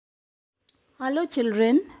Hello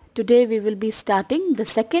children, today we will be starting the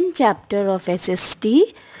second chapter of SST,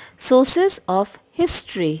 Sources of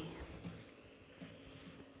History.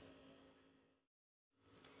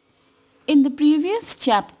 In the previous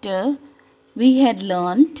chapter, we had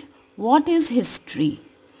learnt what is history.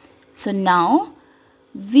 So now,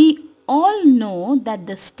 we all know that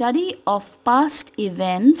the study of past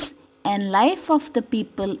events and life of the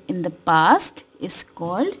people in the past is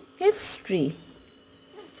called history.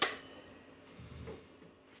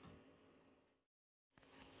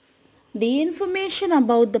 The information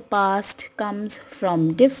about the past comes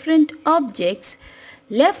from different objects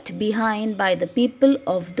left behind by the people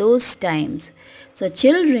of those times. So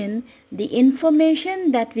children, the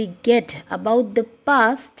information that we get about the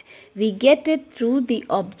past, we get it through the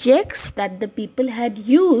objects that the people had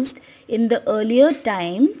used in the earlier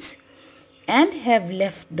times and have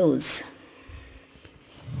left those.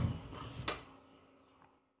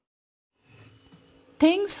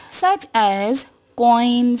 Things such as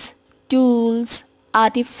coins, tools,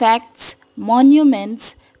 artifacts,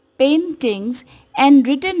 monuments, paintings and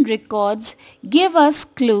written records give us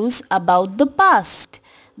clues about the past.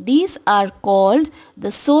 These are called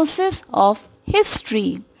the sources of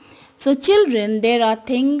history. So children, there are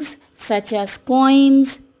things such as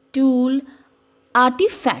coins,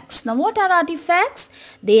 artifacts. Now what are artifacts?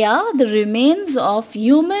 They are the remains of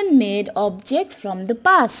human-made objects from the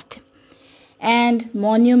past. And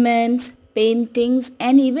monuments, paintings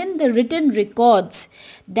and even the written records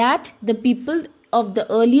that the people of the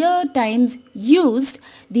earlier times used,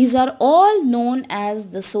 these are all known as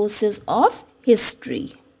the sources of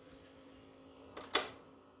history.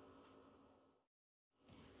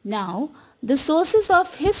 Now, the sources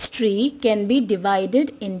of history can be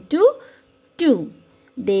divided into two.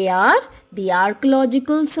 They are the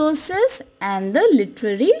archaeological sources and the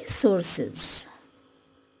literary sources.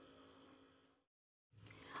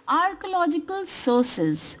 Archaeological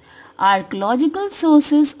sources. Archaeological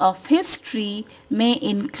sources of history may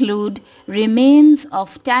include remains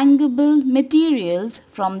of tangible materials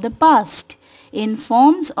from the past in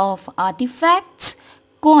forms of artifacts,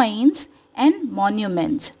 coins and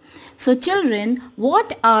monuments. So children,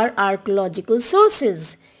 what are archaeological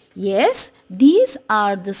sources? Yes, these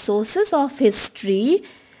are the sources of history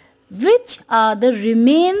which are the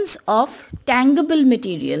remains of tangible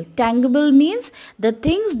material. Tangible means the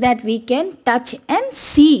things that we can touch and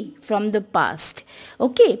see from the past.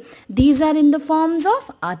 Okay, these are in the forms of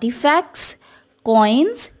artifacts,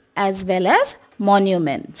 coins as well as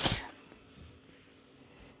monuments.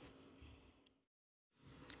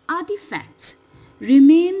 Artifacts,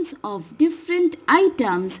 remains of different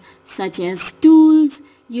items such as tools,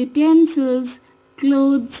 utensils,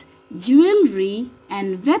 clothes, jewelry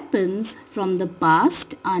and weapons from the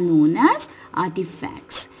past are known as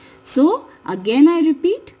artifacts. So again I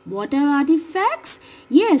repeat, what are artifacts?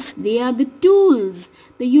 Yes, they are the tools,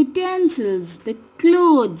 the utensils, the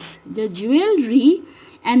clothes, the jewelry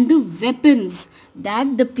and the weapons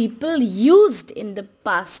that the people used in the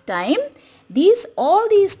past time. All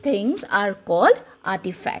these things are called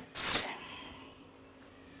artifacts.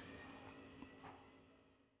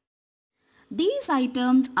 These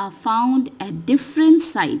items are found at different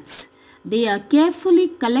sites. They are carefully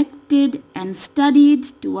collected and studied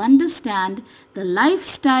to understand the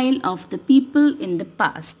lifestyle of the people in the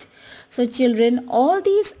past. So children, all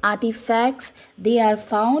these artifacts, they are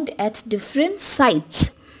found at different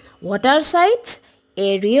sites. What are sites?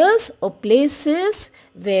 Areas or places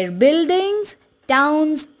where buildings,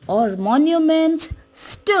 towns or monuments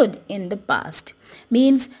stood in the past.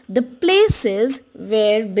 Means the places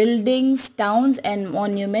where buildings, towns and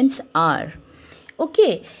monuments are.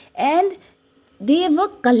 Okay, and they were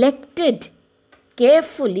collected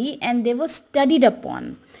carefully and they were studied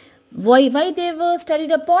upon. Why they were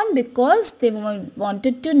studied upon? Because they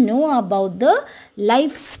wanted to know about the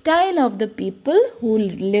lifestyle of the people who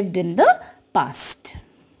lived in the past.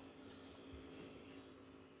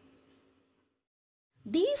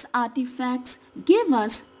 These artifacts give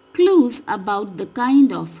us clues about the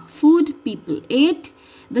kind of food people ate,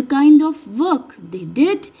 the kind of work they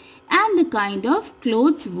did and the kind of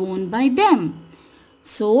clothes worn by them.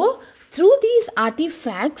 So, through these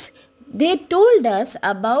artifacts, they told us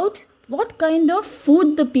about what kind of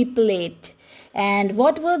food the people ate and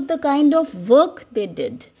what was the kind of work they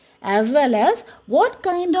did, as well as what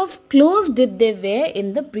kind of clothes did they wear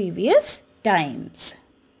in the previous times.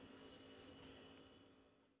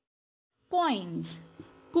 Coins.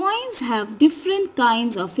 Coins have different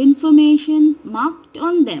kinds of information marked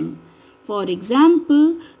on them. For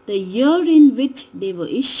example, the year in which they were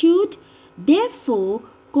issued. Therefore,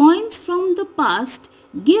 coins from the past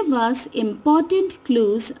give us important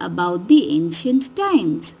clues about the ancient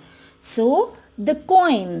times. So, the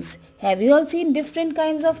coins. Have you all seen different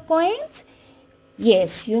kinds of coins?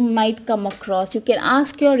 Yes, you might come across. You can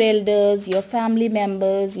ask your elders, your family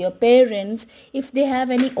members, your parents if they have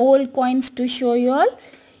any old coins to show you all.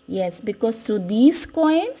 Yes, because through these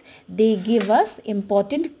coins, they give us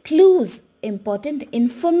important clues, important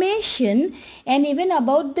information, and even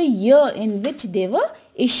about the year in which they were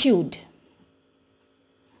issued.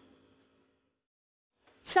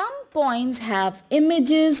 Some coins have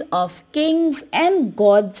images of kings and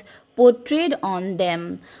gods portrayed on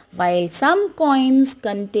them, while some coins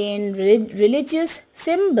contain religious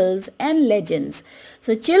symbols and legends.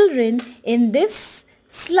 So children, in this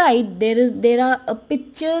slide there are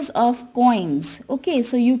pictures of coins. Okay,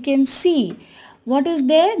 so you can see what is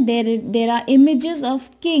there. There are images of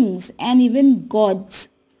kings and even gods.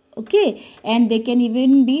 Okay, and they can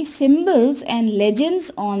even be symbols and legends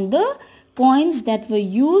on the coins that were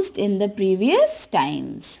used in the previous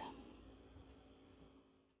times.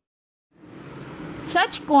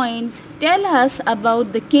 Such coins tell us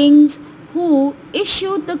about the kings who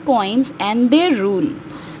issued the coins and their rule.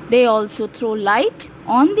 They also throw light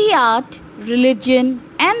on the art, religion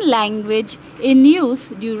and language in use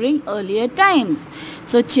during earlier times.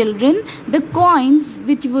 So children, the coins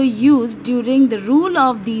which were used during the rule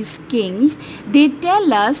of these kings, they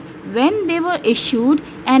tell us when they were issued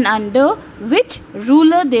and under which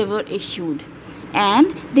ruler they were issued.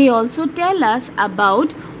 And they also tell us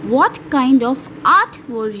about what kind of art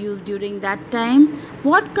was used during that time,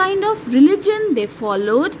 what kind of religion they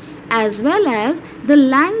followed, as well as the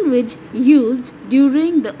language used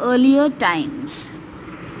during the earlier times.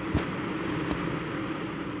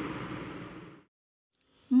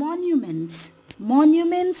 Monuments.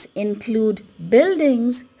 Monuments include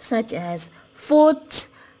buildings such as forts,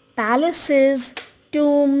 palaces,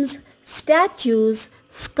 tombs, statues,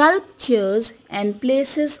 sculptures and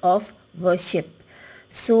places of worship.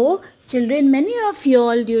 So children, many of you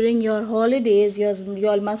all during your holidays, you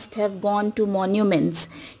all must have gone to monuments.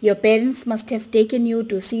 Your parents must have taken you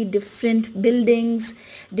to see different buildings,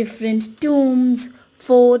 different tombs,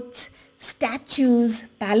 forts, statues,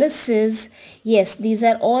 palaces. Yes, these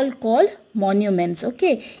are all called monuments.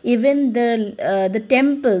 Okay, even the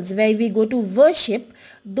temples where we go to worship,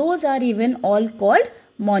 those are even all called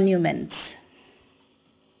monuments.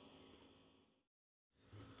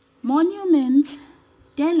 Monuments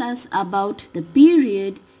tell us about the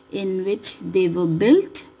period in which they were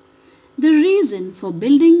built, the reason for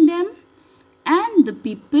building them, and the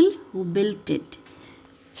people who built it.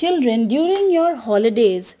 Children, during your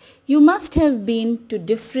holidays, you must have been to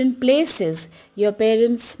different places. Your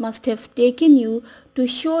parents must have taken you to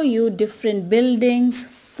show you different buildings,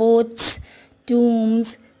 forts,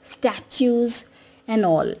 tombs, statues, and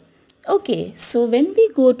all. Okay, so when we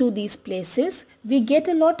go to these places, we get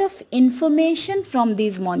a lot of information from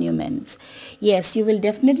these monuments. Yes, you will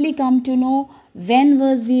definitely come to know when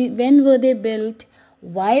were they built,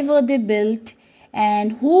 why were they built,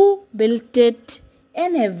 and who built it,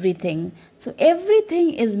 and everything. So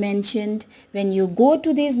everything is mentioned. When you go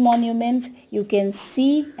to these monuments, you can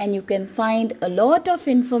see and you can find a lot of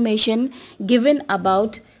information given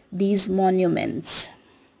about these monuments.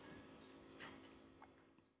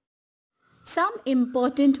 Some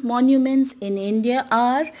important monuments in India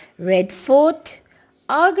are Red Fort,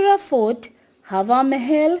 Agra Fort, Hawa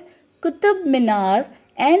Mahal, Qutub Minar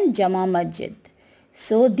and Jama Masjid.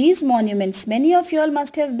 So these monuments, many of you all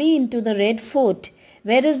must have been to the Red Fort.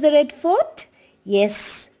 Where is the Red Fort?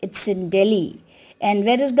 Yes, it's in Delhi. And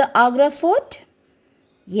where is the Agra Fort?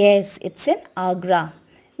 Yes, it's in Agra.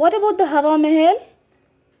 What about the Hawa Mahal?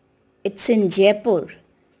 It's in Jaipur.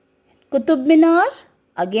 Qutub Minar?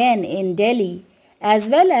 Again in Delhi, as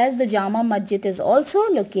well as the Jama Masjid is also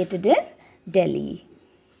located in Delhi.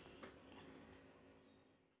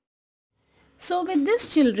 So with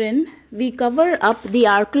this children, we cover up the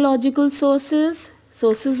archaeological sources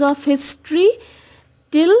of history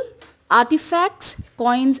till artifacts,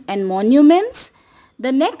 coins and monuments.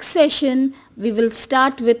 The next session we will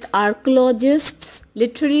start with archaeologists,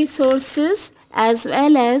 literary sources as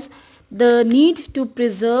well as the need to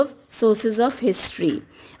preserve sources of history.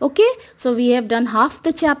 Okay, so we have done half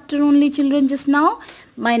the chapter only children just now.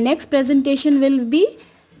 My next presentation will be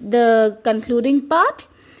the concluding part,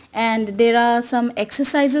 and there are some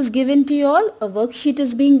exercises given to you all. A worksheet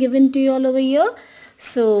is being given to you all over here.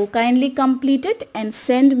 So kindly complete it and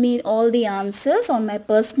send me all the answers on my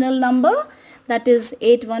personal number, that is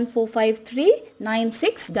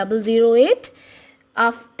 8145396008,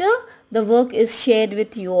 after the work is shared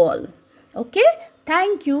with you all. Okay,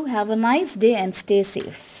 Thank you. Have a nice day and stay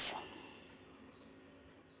safe.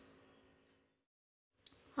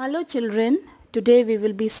 Hello children. Today we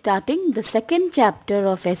will be starting the second chapter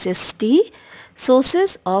of SST,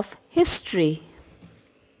 Sources of History.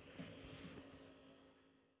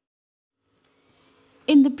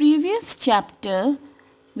 In the previous chapter,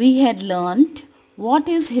 we had learnt what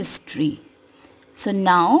is history. So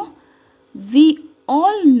now we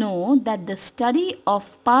all know that the study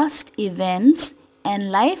of past events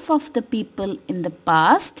and life of the people in the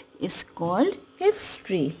past is called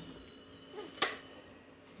history.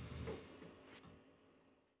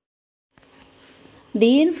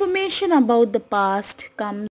 The information about the past comes